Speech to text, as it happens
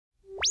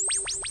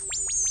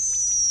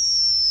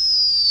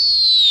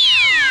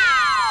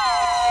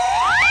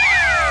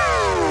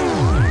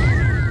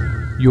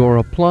You're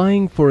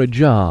applying for a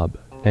job,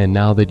 and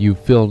now that you've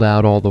filled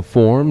out all the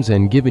forms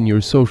and given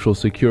your social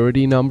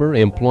security number,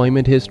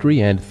 employment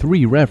history, and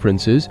 3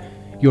 references,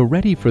 you're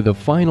ready for the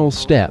final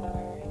step.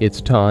 It's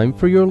time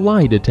for your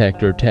lie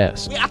detector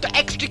test. We have to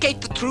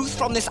extricate the truth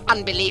from this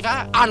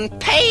unbeliever on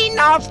pain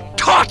of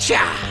torture.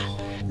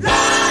 Liar!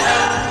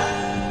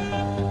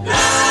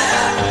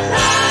 Liar!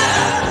 Liar!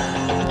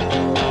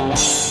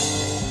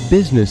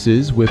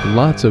 Businesses with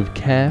lots of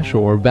cash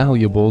or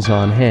valuables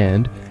on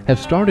hand have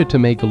started to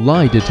make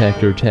lie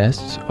detector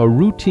tests a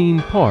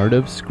routine part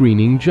of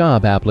screening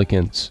job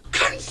applicants.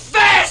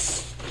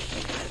 Confess!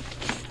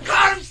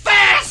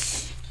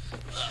 Confess!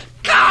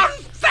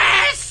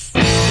 Confess!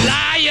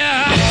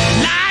 Liar!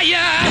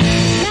 Liar!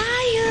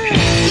 Liar!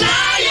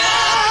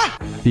 Liar!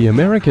 The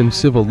American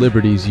Civil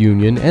Liberties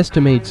Union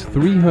estimates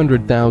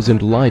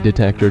 300,000 lie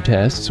detector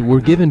tests were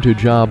given to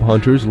job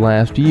hunters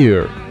last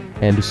year,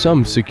 and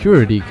some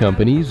security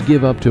companies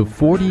give up to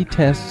 40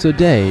 tests a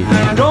day.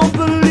 Don't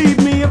believe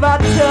me if I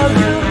tell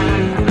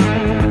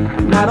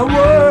you, not a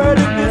word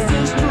of this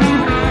is true.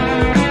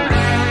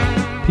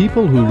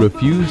 People who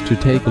refuse to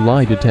take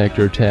lie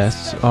detector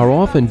tests are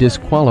often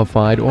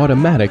disqualified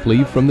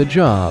automatically from the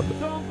job.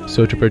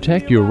 So to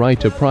protect your right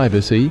to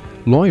privacy,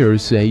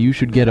 lawyers say you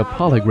should get a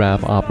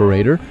polygraph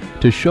operator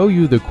to show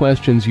you the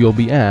questions you'll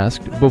be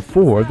asked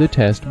before the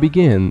test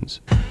begins.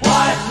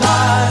 White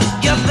lies,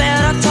 you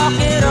better talk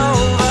it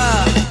over.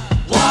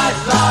 White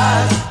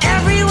lies,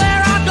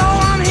 everywhere I go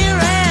I'm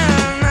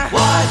hearing.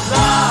 White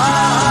lies.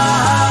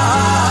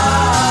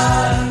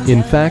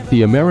 In fact,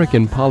 the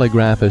American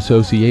Polygraph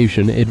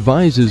Association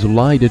advises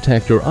lie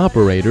detector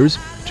operators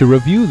to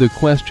review the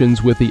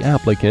questions with the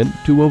applicant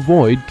to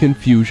avoid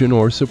confusion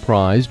or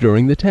surprise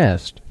during the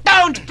test.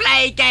 Don't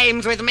play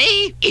games with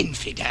me,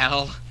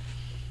 infidel.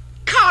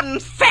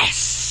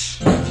 Confess!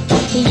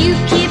 You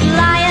keep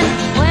lying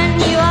when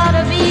you ought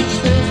to be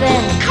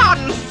truthing.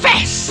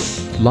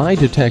 Confess! Lie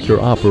detector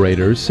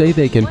operators say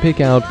they can pick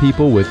out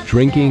people with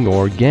drinking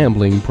or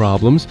gambling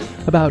problems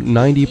about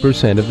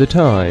 90% of the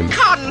time.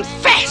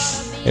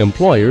 Confess!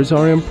 Employers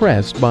are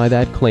impressed by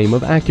that claim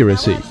of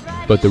accuracy,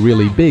 but the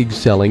really big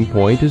selling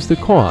point is the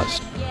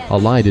cost. A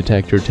lie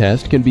detector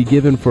test can be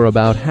given for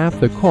about half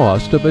the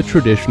cost of a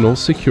traditional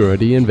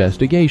security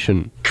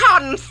investigation.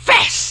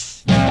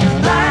 Confess!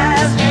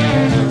 Lies,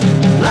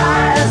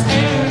 lies,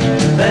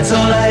 that's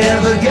all I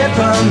ever get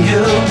from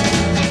you.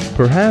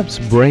 Perhaps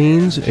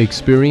brains,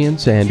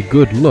 experience, and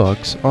good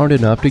looks aren't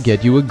enough to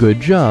get you a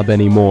good job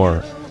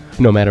anymore.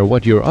 No matter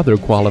what your other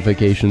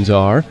qualifications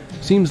are,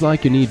 seems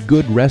like you need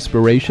good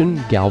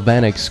respiration,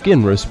 galvanic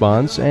skin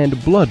response,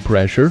 and blood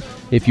pressure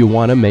if you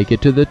want to make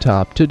it to the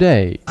top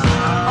today. All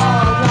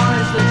I want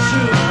is the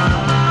truth.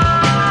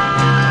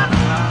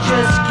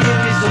 Just give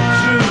me some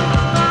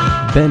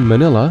truth. Ben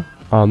Manila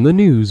on the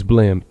News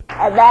Blimp.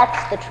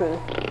 That's the truth.